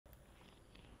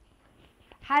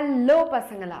Hello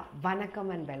Pasangala, Vanakkam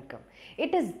and welcome.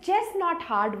 It is just not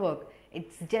hard work,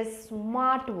 it's just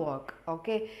smart work,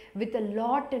 okay, with a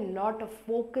lot of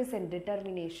focus and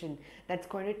determination that's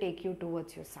going to take you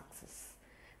towards your success.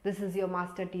 This is your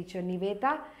master teacher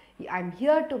Nivetha. I'm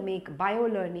here to make bio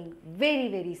learning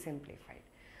very simplified.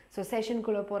 So session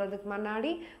kulla poradhukku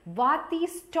munnadi what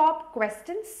these top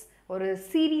questions ஒரு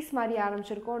series மாதிரி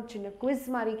ஆரம்பிச்சிருக்கோம். ஒரு சின்ன quiz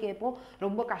மாதிரி கேட்போம்.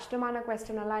 ரொம்ப கஷ்டமான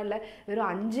question எல்லாம் இல்லை, வெறும்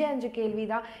 5 கேள்வி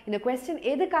தான். இந்த கொஸ்டின்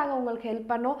எதுக்காக உங்களுக்கு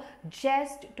ஹெல்ப் பண்ணோம்?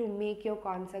 Just to make your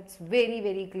concepts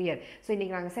very clear. So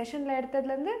இன்றைக்கி நாங்கள் செஷனில்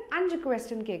எடுத்ததுலேருந்து 5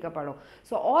 கொஸ்டின் கேட்கப்படும்.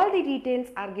 So all the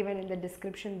details R given in the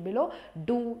description below.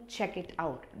 Two check it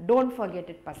out, don't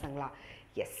forget it பசங்களா.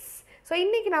 எஸ், ஸோ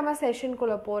இன்றைக்கி நம்ம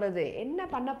செஷனுக்குள்ளே போகிறது என்ன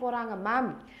பண்ண போகிறாங்க ma'am?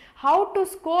 How to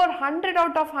score 100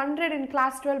 out of 100 in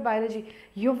class 12 biology.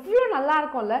 எவ்வளோ நல்லா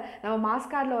இருக்கும்ல நம்ம மார்க்ஸ்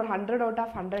கார்டில் ஒரு 100 out of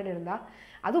 100 இருந்தால்.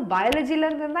 அதுவும்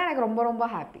பயாலஜிலேருந்து இருந்தால் எனக்கு ரொம்ப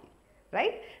happy,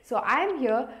 right? So I am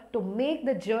here to make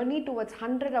the journey towards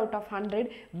 100 out of 100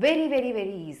 very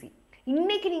easy.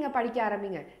 இன்னைக்கு நீங்கள் படிக்க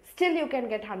ஆரம்பிங்க, still you can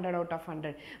get 100 out of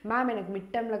 100. Ma'am எனக்கு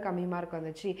மிட் டேர்மில் கம்மி மார்க்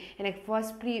வந்துச்சு, எனக்கு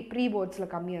ஃபர்ஸ்ட் ப்ரீ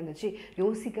போர்ட்ஸில் கம்மி வந்துச்சு,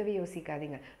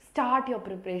 யோசிக்காதீங்க. Start your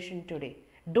preparation today.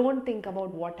 Don't think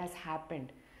about what has happened.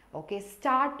 Okay,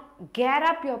 gear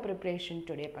up your preparation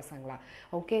today pasangla.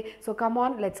 Okay, so come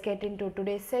on, let's get into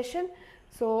today's session.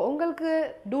 So ungalku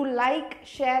do like,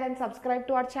 share and subscribe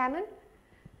to our channel.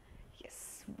 Yes,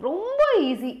 romba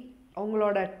easy.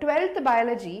 Ungaloda 12th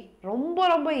biology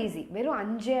romba easy.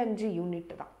 Verum 5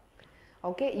 unit da.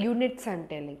 Okay, units I'm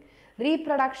telling.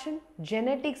 Reproduction,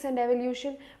 genetics and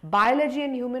evolution, biology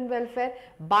and human welfare,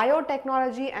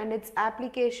 biotechnology and its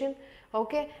application,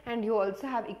 okay, and you also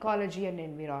have ecology and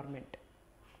environment.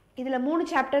 idhula 3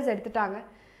 chapters eduthitaanga.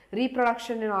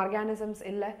 Reproduction in organisms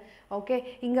illa, okay,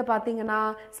 inga pathina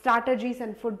strategies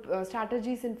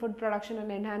in food production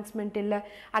and enhancement illa,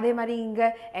 adhe mari inga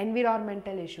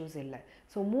environmental issues illa.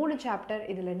 So 3 chapter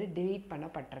idhula delete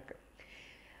pannapatirukku.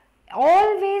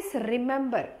 Always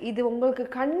remember, இது உங்களுக்கு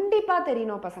கண்டிப்பா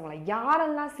தெரியணும் பசங்களா.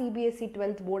 யாரெல்லாம் CBSE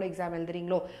 12th board exam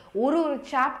எழுதுறீங்களோ ஒரு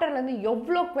சாப்டர்லேருந்து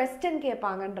எவ்வளோ question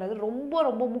கேட்பாங்கன்றது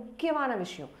ரொம்ப முக்கியமான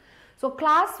விஷயம். So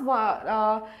class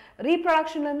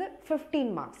ரீப்ரொடக்ஷன்லேருந்து 15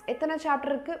 marks. எத்தனை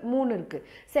சாப்டர் இருக்குது? 3 இருக்குது.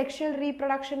 Sexual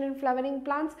reproduction in flowering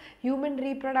plans, human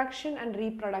reproduction and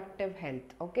reproductive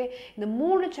health. Okay, இந்த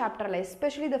 3 சாப்டரில்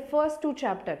especially the first 2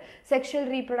 chapter sexual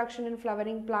reproduction in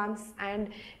flowering plants and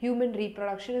human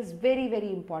reproduction is very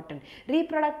important.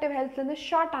 Reproductive ஹெல்த்லேருந்து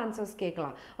short answers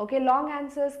கேட்கலாம். Okay, long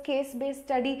answers, case paste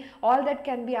study, all that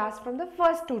can be asked from the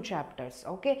first 2 chapters.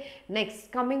 Okay, next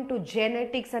coming to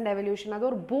ஜெனetics and evolution. அது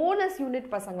ஒரு bonus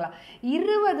unit பசங்களா.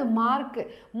 20 mark,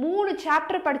 3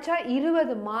 chapter படிச்சா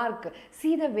 20 mark.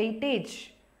 See the weightage.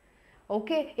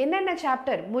 Okay, என்னென்ன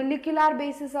chapter? molecular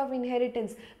basis of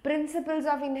inheritance, principles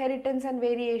of inheritance and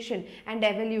variation and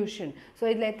evolution. So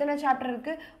இதில் எத்தனை chapter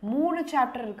இருக்குது? 3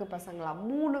 chapter இருக்குது பசங்களா.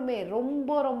 3மே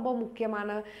ரொம்ப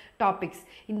முக்கியமான டாபிக்ஸ்.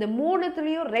 இந்த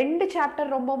 3த்துலேயும் 2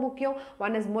 சாப்டர் ரொம்ப முக்கியம்.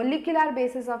 One is molecular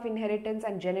basis of inheritance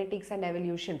and genetics and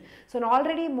evolution. So நான்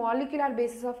already molecular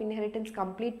basis of inheritance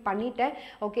complete பண்ணிட்டேன்.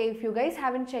 Okay, if you guys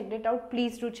haven't checked it out,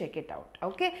 please do check it out.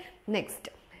 Okay, next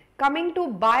coming to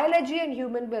biology and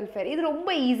human welfare. இது ரொம்ப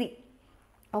easy.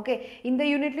 Okay, இந்த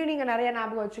யூனிட்லையும் நீங்கள் நிறைய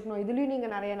ஞாபகம் வச்சுக்கணும், இதுலேயும்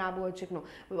நீங்கள் நிறைய ஞாபகம் வச்சுக்கணும்.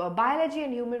 Biology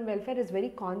and human welfare is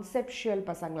very conceptual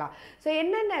பசங்களா. ஸோ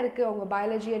என்னென்ன இருக்குது உங்கள்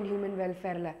biology and human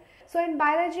வெல்ஃபேரில்? So in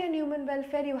biology and human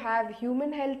welfare you have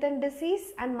human health and disease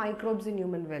and microbes in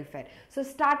human welfare. So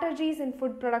strategies in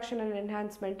food production and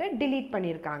என்ஹான்ஸ்மெண்ட்டை delete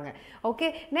பண்ணியிருக்காங்க. Okay,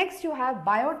 next you have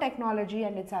biotechnology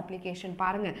and it's application.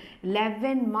 பாருங்கள்,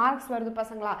 11 marks வருது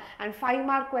பசங்களா. And 5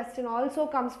 mark question also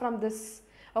comes from this.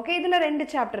 Okay, இதில் 2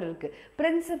 chapter இருக்குது.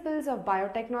 Principles of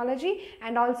biotechnology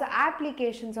and also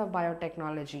applications of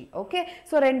biotechnology. Okay,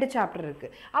 so 2 chapter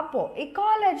இருக்குது. அப்போது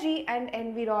ecology and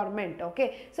environment. Okay,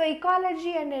 so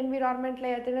ecology and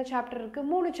என்விரான்மெண்ட்டில் எத்தனை chapter இருக்குது?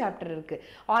 3 chapter இருக்குது.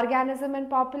 Organism and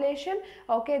population.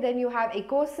 Okay, then you have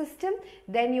ecosystem,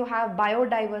 then you have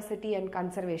biodiversity and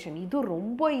conservation. இது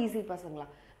ரொம்ப easy பசங்களா,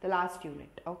 the last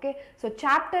unit. Okay, so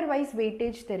chapter wise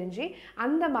weightage தெரிஞ்சு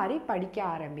அந்த மாதிரி படிக்க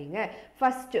ஆரம்பிங்க.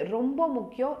 first ரொம்ப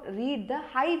முக்கியம், read the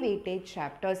high weightage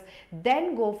chapters, then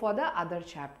go for the other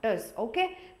chapters. Okay,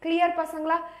 clear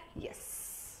பசங்களா? yes.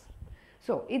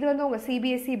 ஸோ இது வந்து உங்கள்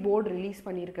CBSE board ரிலீஸ்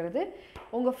பண்ணியிருக்கிறது.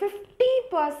 உங்கள்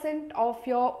 50% of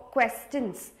your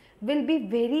questions will be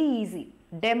very easy.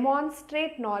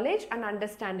 Demonstrate knowledge and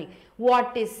understanding.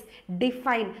 What is,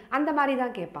 define, அந்த மாதிரி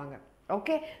தான் கேட்பாங்க.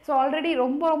 ஓகே ஸோ ஆல்ரெடி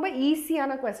ரொம்ப ரொம்ப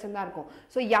ஈஸியான கொஸ்டின் தான் இருக்கும்.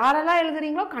 ஸோ யாரெல்லாம்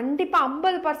எழுதுறீங்களோ கண்டிப்பாக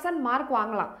 50% மார்க்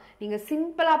வாங்கலாம் நீங்கள்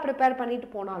சிம்பிளாக ப்ரிப்பேர் பண்ணிட்டு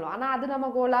போனாலும். ஆனால் அது நம்ம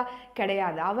கோலாக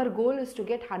கிடையாது. அவர் goal is to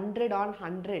get 100 on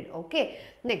 100. Okay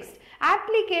next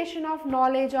application of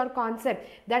knowledge or concept,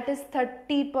 that is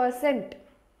 30%.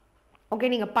 Okay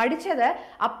நீங்கள் படித்ததை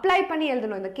அப்ளை பண்ணி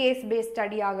எழுதணும். இந்த கேஸ் பேஸ்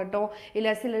ஸ்டடி ஆகட்டும்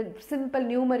இல்லை சில சிம்பிள்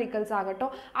நியூமரிக்கல்ஸ்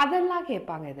ஆகட்டும் அதெல்லாம்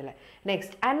கேட்பாங்க இதில்.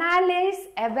 Next அனாலிஸ்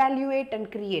evaluate and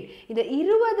create. இந்த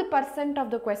 20%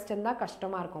 ஆஃப் த கொஸ்டின் தான்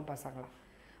கஷ்டமாக இருக்கும் பசங்களா.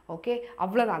 ஓகே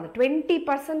அவ்வளோதான். அந்த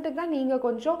 20% தான் நீங்கள்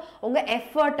கொஞ்சம் உங்கள்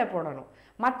எஃபர்ட்டை போடணும்.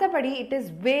 மற்றபடி it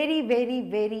is very very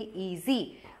very easy.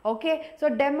 Okay so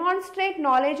demonstrate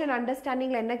knowledge and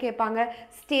அண்டர்ஸ்டாண்டிங்கில் என்ன கேட்பாங்க?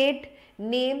 State,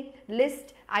 name, list,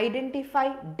 identify,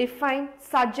 define,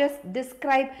 suggest,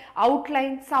 describe,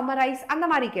 outline, summarize அந்த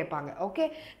மாதிரி கேட்பாங்க. Okay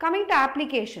coming to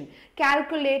application,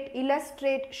 calculate,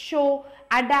 illustrate, show,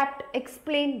 adapt,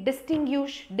 explain,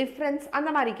 distinguish, difference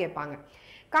அந்த மாதிரி கேட்பாங்க.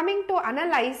 coming to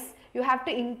analyze, you have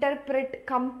to interpret,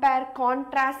 compare,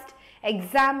 contrast,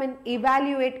 examine,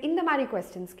 evaluate இந்த மாதிரி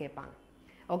questions கேட்பாங்க.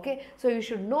 okay so you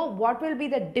should know what will be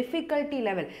the difficulty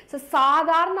level. so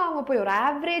சாதாரண அவங்க போய் ஒரு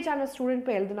ஆவரேஜான ஸ்டூடெண்ட்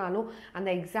போய் எழுதினாலும் அந்த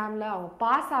எக்ஸாமில் அவங்க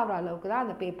பாஸ் ஆகிற அளவுக்கு தான்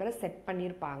அந்த பேப்பரை செட்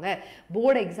பண்ணியிருப்பாங்க.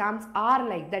 Board exams R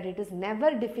like that. It is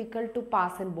never difficult to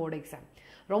pass in board exam.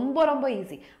 ரொம்ப ரொம்ப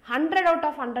ஈஸி. 100 out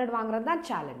of 100 வாங்குறது தான்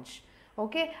challenge.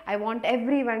 Okay I want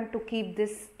every one to keep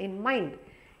this in mind.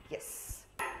 S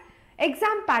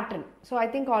exam pattern. So I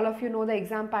think all of you know the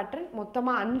exam pattern.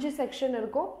 மொத்தமாக 5 section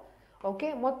இருக்கும். Okay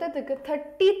மொத்தத்துக்கு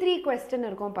 33 question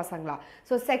இருக்கும் பசங்களா.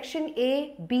 So section A,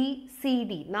 B, C,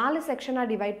 D 4 செக்ஷனாக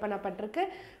divide பண்ணப்பட்டிருக்கு.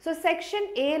 So section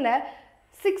Aல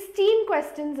 16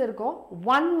 questions இருக்கும்,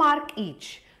 1 mark each.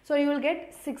 So you will get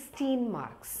 16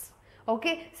 marks.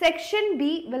 Okay, section B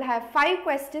will have 5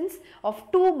 questions of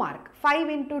 2 mark, 5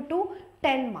 into 2,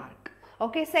 10 mark.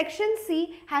 Okay, section C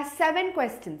has 7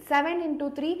 questions, 7 into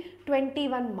 3,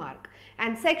 21 mark.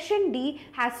 And section D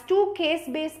has 2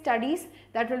 case-based studies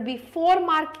that will be 4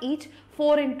 mark each,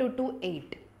 4 into 2,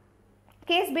 8.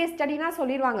 Case paste ஸ்டடினா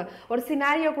சொல்லிடுவாங்க, ஒரு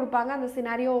scenario கொடுப்பாங்க, அந்த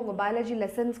scenario உங்கள் biology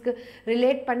லெசன்ஸ்க்கு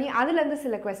relate பண்ணி அதுலேருந்து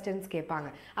சில questions கேட்பாங்க,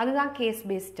 அதுதான் case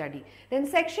paste study. Then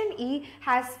section E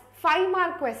has 5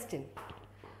 mark question.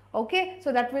 Okay, so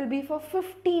that will be for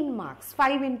 15 marks,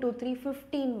 5 into 3,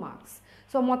 15 marks.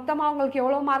 So மொத்தமாக உங்களுக்கு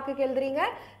எவ்வளோ மார்க்குக்கு எழுதுறீங்க?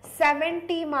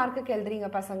 70 மார்க்குக்கு எழுதுறீங்க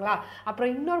பசங்களா.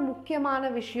 அப்புறம் இன்னொரு முக்கியமான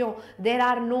விஷயம், there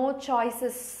are no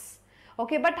choices.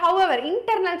 Okay but however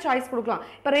internal choice கொடுக்கலாம்.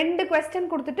 இப்போ 2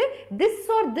 கொஸ்டின் கொடுத்துட்டு this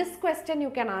R this question you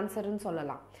can ஆன்சர்ன்னு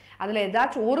சொல்லலாம். அதில்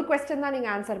ஏதாச்சும் ஒரு கொஸ்டின் தான்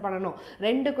நீங்கள் ஆன்சர் பண்ணணும்,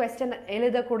 2 கொஸ்டின்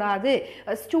எழுதக்கூடாது.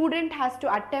 Student has to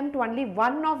attempt only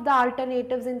one of the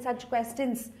alternatives in such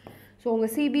questions. So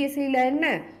உங்கள் சிபிஎஸ்சியில் என்ன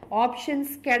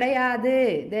ஆப்ஷன்ஸ் கிடையாது,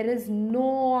 there is no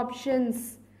options.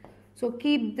 So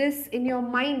keep this in your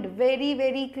mind very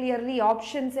very clearly,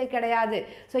 ஆப்ஷன்ஸே கிடையாது.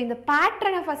 ஸோ இந்த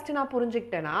பேட்டர்னை ஃபஸ்ட்டு நான்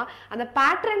புரிஞ்சுக்கிட்டேன்னா அந்த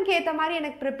பேட்டர்னுக்கு ஏற்ற மாதிரி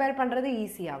எனக்கு ப்ரிப்பேர் பண்ணுறது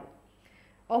ஈஸியாகும்.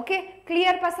 ஓகே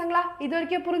கிளியர் பசங்களா? இது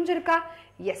வரைக்கும் புரிஞ்சிருக்கா?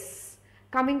 S.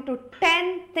 Coming to 10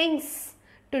 things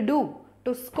to do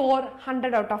to score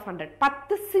 100 out of 100.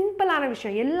 10 சிம்பிளான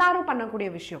விஷயம், எல்லாரும் பண்ணக்கூடிய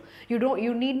விஷயம்.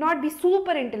 You need not be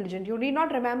super intelligent, you need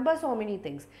not remember so many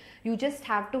things. You just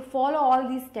have to follow all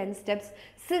these 10 steps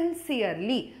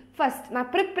sincerely. First,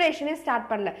 நான் ப்ரிப்ரேஷனே start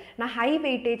பண்ணல, நான் high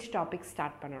weightage topic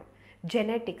start பண்ணணும்.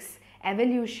 Genetics,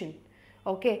 evolution,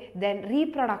 okay then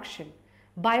reproduction,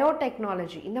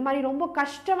 biotechnology, இந்த மாதிரி ரொம்ப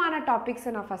கஷ்டமான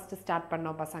டாபிக்ஸை நான் first start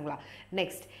பண்ணோம் பசங்களா.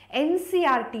 நெக்ஸ்ட்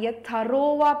என்சிஆர்டியை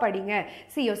தரோவாக படிங்க.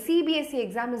 See, your CBSE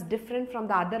exam is different from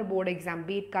the other board exam,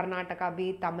 be it Karnataka, be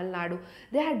it Tamil Nadu.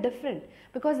 They are different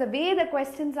because the way the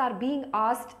questions are being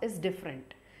asked is different.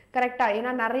 கரெக்டா?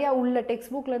 ஏன்னா நிறைய உள்ள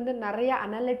text புக்லேருந்து நிறைய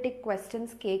analytic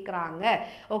questions கேட்குறாங்க.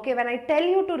 Okay when I tell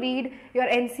you to read your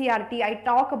NCERT, I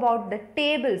talk about the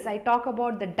tables, I talk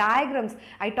about the diagrams,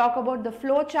 I talk about the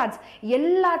flow charts.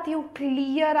 எல்லாத்தையும்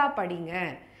கிளியராக படிங்க.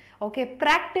 Okay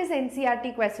practice NCERT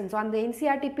questions. அந்த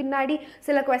NCERT பின்னாடி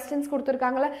சில questions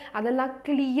கொடுத்துருக்காங்களே அதெல்லாம்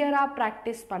கிளியராக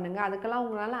practice பண்ணுங்கள், அதுக்கெல்லாம்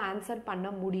உங்களால் ஆன்சர் பண்ண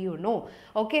முடியணும்.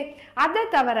 ஓகே அதை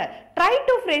தவிர try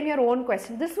to frame your own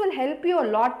question. This will help you a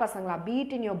lot பசங்களா,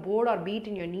 beat in your board R beat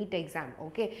in your NEET exam.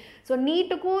 Okay so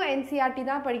நீட்டுக்கும் NCERT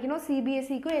தான் படிக்கணும்,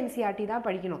 சிபிஎஸ்சிக்கும் என்சிஆர்டி தான்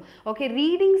படிக்கணும். ஓகே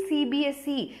ரீடிங்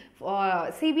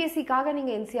சிபிஎஸ்சிக்காக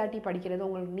நீங்கள் என்சிஆர்டி படிக்கிறது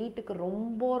உங்களுக்கு நீட்டுக்கு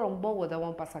ரொம்ப ரொம்ப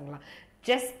உதவும் பசங்களா.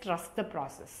 Just trust the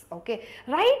process. Okay,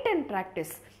 write and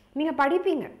practice. நீங்கள்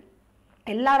படிப்பீங்க,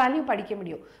 எல்லாராலையும் படிக்க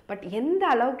முடியும், பட் எந்த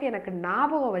அளவுக்கு எனக்கு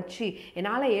ஞாபகம் வச்சு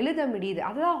என்னால் எழுத முடியுது,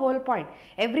 அதுதான் whole point.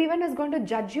 Every one is going to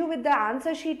judge you with the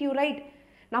answer sheet you right.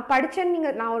 நான் படிச்சேன்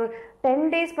நீங்க நான் ஒரு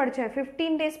 10 days படிச்சேன்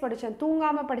 15 days படிச்சேன்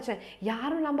தூங்காம படிச்சேன்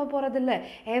யாரும் நம்ப போறது இல்ல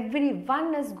everyone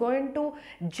is going to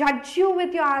judge you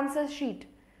with your answer sheet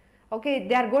okay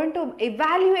they are going to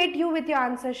evaluate you with your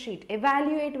answer sheet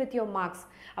evaluate with your marks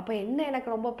அப்ப என்ன எனக்கு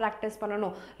ரொம்ப பிராக்டீஸ்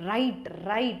பண்ணனும்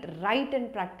ரைட் and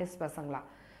practice பசங்களா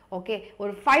ஓகே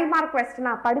ஒரு 5 mark question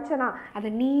படிச்சனா அதை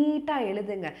நீட்டா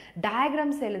எழுதுங்க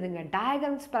டயகிராம்ஸ் எழுதுங்க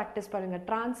டயகிராம்ஸ் பிராக்டீஸ் பண்ணுங்க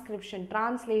transcription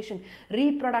translation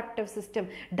reproductive system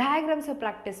diagrams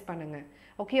practice பண்ணுங்க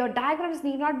okay your diagrams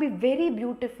need not be very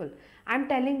beautiful I'm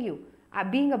telling you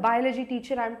being a biology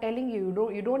teacher I'm telling you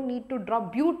you don't need to draw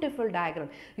beautiful diagram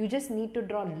you just need to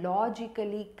draw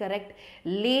logically correct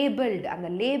labeled and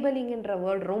the labeling என்ற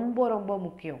word ரொம்ப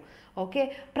முக்கியம் okay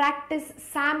practice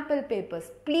sample papers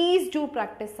please do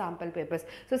practice sample papers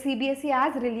so CBSE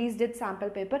has released its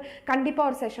sample paper kandipa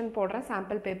or session podren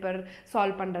sample paper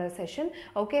solve பண்ற session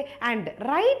okay and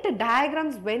write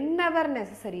diagrams whenever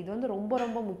necessary இது வந்து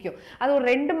ரொம்ப முக்கியம் அது ஒரு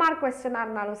 2 mark question ஆ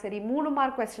இருந்தாலும் சரி 3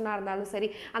 mark question ஆ இருந்தாலும் சரி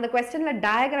அந்த questionல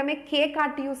diagram கே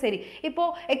காட்டியும் சரி இப்போ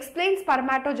explains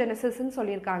spermatogenesis ன்னு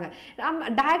சொல்லிருக்காங்க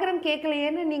diagram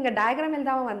கேக்கலையேன்னு நீங்க diagram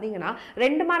எழுதாம வந்தீங்கன்னா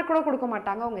 2 mark கூட கொடுக்க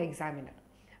மாட்டாங்க உங்க எக்ஸாமினர்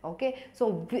okay so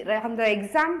அந்த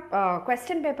exam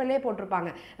question paperலயே போட்டுருப்பாங்க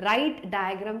write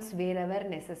diagrams wherever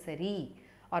necessary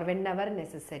or whenever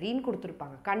necessary ன்னு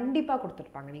கொடுத்திருப்பாங்க கண்டிப்பா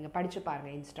கொடுத்திருப்பாங்க நீங்க படிச்சு பாருங்க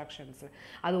இன்ஸ்ட்ரக்ஷன்ஸ்ல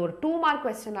அது ஒரு 2 mark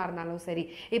question ஆ இருந்தாலும் சரி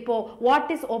இப்போ what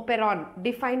is operon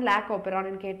define lac operon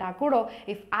ன்னு கேட்டா கூட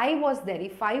if I was there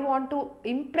if I want to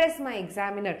impress my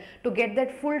examiner to get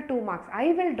that full 2 marks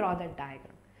I will draw that diagram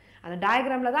அந்த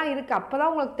டயகிராம்ல தான் இருக்கு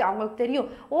அப்பதான் உங்களுக்கு தெரியும்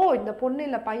ஓ இந்த பொண்ணு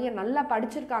இல்ல பையன் நல்லா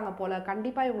படிச்சிருக்காங்க போல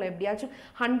கண்டிப்பா இவங்களை எப்படியாச்சும்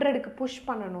 100க்கு புஷ்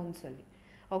பண்ணணும்னு சொல்லி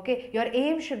okay your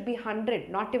aim should be 100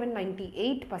 not even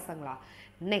 98 பசங்களா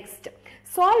next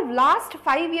solve last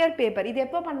 5 year paper இது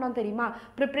எப்போ பண்ணோம் தெரியுமா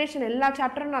preparation எல்லா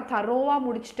சாப்டரும் நான் தரோவா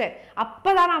முடிச்சிட்டேன்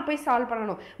அப்பதான் நான் போய் சால்வ்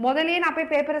பண்ணனும் முதல்லயே நான்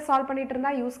போய் பேப்பரை சால்வ் பண்ணிட்டு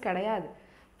இருந்தா யூஸ் கிடையாது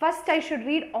first I should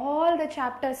read all the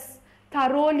chapters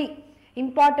thoroughly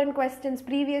important questions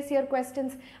previous year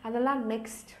questions அதெல்லாம்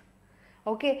next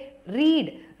okay read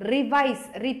revise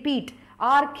repeat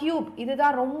r cube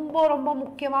இதுதான் ரொம்ப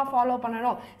முக்கியமா ஃபாலோ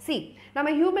பண்ணனும் see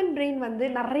நம்ம human brain வந்து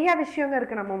நிறைய விஷயங்க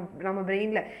இருக்கு நம்ம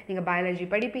brainல நீங்க biology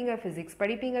படிப்பீங்க physics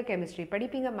படிப்பீங்க chemistry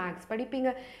படிப்பீங்க maths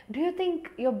படிப்பீங்க do you think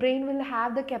your brain will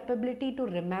have the capability to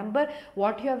remember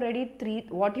what you have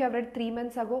read 3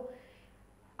 months ago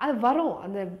அது வரும்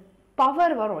அந்த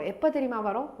பவர் வரும் எப்ப தெரியுமா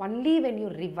வரும் only when you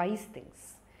revise things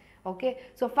okay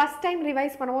so first time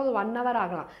revise பண்ணும்போது 1 hour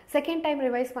ஆகலாம் second time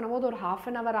revise பண்ணும்போது ஒரு half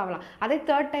an hour ஆகலாம் அதே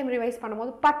third time revise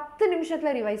பண்ணும்போது 10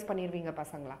 நிமிஷத்துல ரிவைஸ் பண்ணிடுவீங்க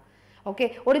பசங்களா okay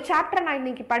ஒரு சாப்டர் நான்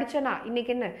இன்னைக்கு படிச்சேனா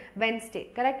இன்னைக்கு என்ன Wednesday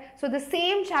correct so the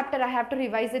same chapter I have to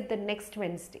revise it the next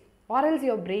Wednesday or else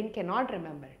your brain cannot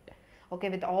remember it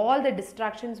okay with all the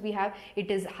distractions we have it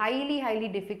is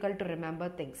highly difficult to remember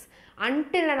things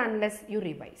until and unless you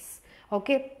revise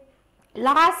okay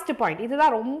last point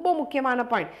இதுதான் ரொம்ப முக்கியமான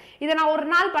point இத நான் ஒரு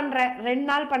நாள் பண்றேன் 2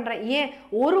 நாள் பண்றேன் ஏன்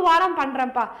ஒரு வாரம்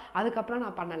பண்றேன்ப்பா அதுக்கு அப்புறம்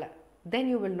நான் பண்ணல then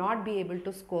you will not be able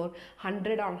to score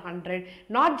 100 on 100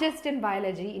 not just in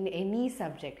biology in any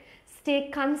subject stay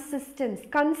consistent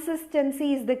consistency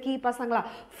is the key பசங்களா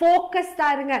focused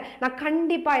இருங்க நான்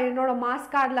கண்டிப்பா என்னோட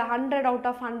மார்க்ஸ் கார்டுல 100 out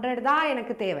of 100 தான்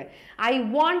எனக்கு தேவை I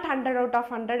want 100 out of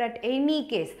 100 at any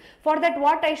case for that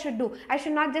what I should do I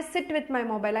should not just sit with my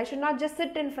mobile I should not just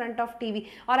sit in front of TV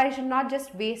or I should not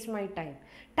just waste my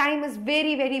time is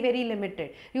very limited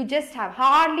you just have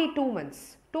hardly 2 months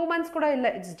கூட இல்ல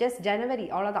it's just January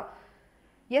அவ்வளவுதான்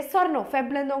yes or no Feb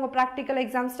la irundhu unga practical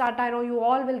exam start aayiro you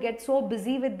all will get so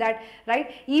busy with that right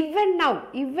even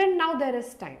now there is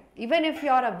time even if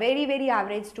you are a very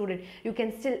average student you can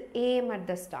still aim at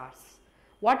the stars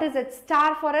what is it star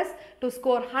for us to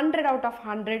score 100 out of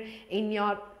 100 in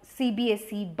your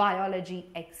CBSE biology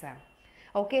exam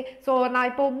okay so நான்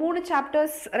இப்போ 2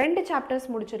 chapters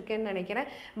முடிச்சிருக்கேன்னு நினைக்கிறேன்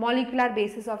molecular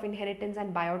basis of inheritance and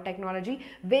biotechnology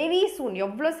very soon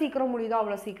எவ்வளவு சீக்கிரம் முடியுதோ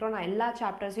அவ்வளவு சீக்கிரம் நான் எல்லா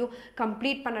chaptersயும்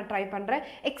complete பண்ண ட்ரை பண்றேன்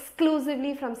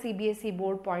exclusively from CBSE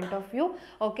board point of view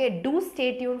okay do stay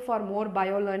tuned for more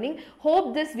bio learning hope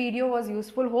this video was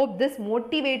useful hope this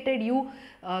motivated you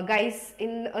guys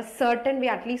in a certain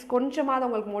way at least கொஞ்சமாவது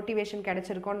உங்களுக்கு motivation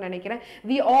கிடைச்சிருக்கும்னு நினைக்கிறேன்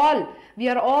we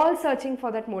are all searching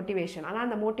for that motivation ஆனா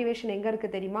அந்த motivation எங்க இருக்கு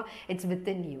தெரியுமா it's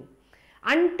within you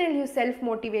until you self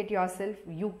motivate yourself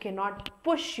you cannot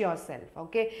push yourself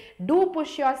okay do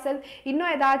push yourself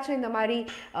இன்னும் ஏதாச்சும் இந்த மாதிரி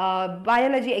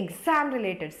biology exam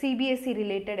related CBSE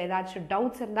related ஏதாச்சும்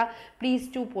doubts இருந்தா please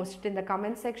do post it in the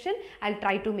comment section I'll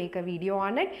try to make a video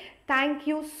on it Thank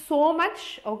you so much.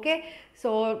 Okay, so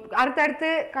அடுத்தடுத்து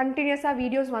continuous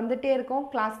videos வந்துட்டே இருக்கும்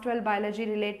class 12 biology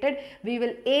related. We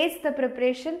will ace the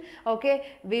preparation. Okay,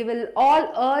 we will all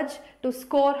urge to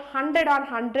score 100 on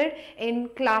 100 in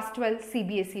class 12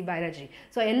 CBSE biology.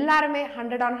 So எல்லாருமே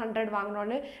 100 on 100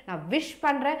 வாங்கணும்னு நான் wish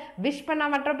பண்றேன். Wish பண்ணா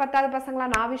மட்டும் பத்தாது பசங்களா,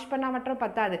 நான் விஷ் பண்ணா மட்டும்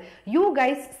பத்தாது. You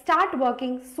guys start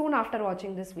working soon after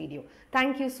watching this video.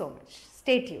 Thank you so much.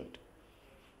 Stay tuned.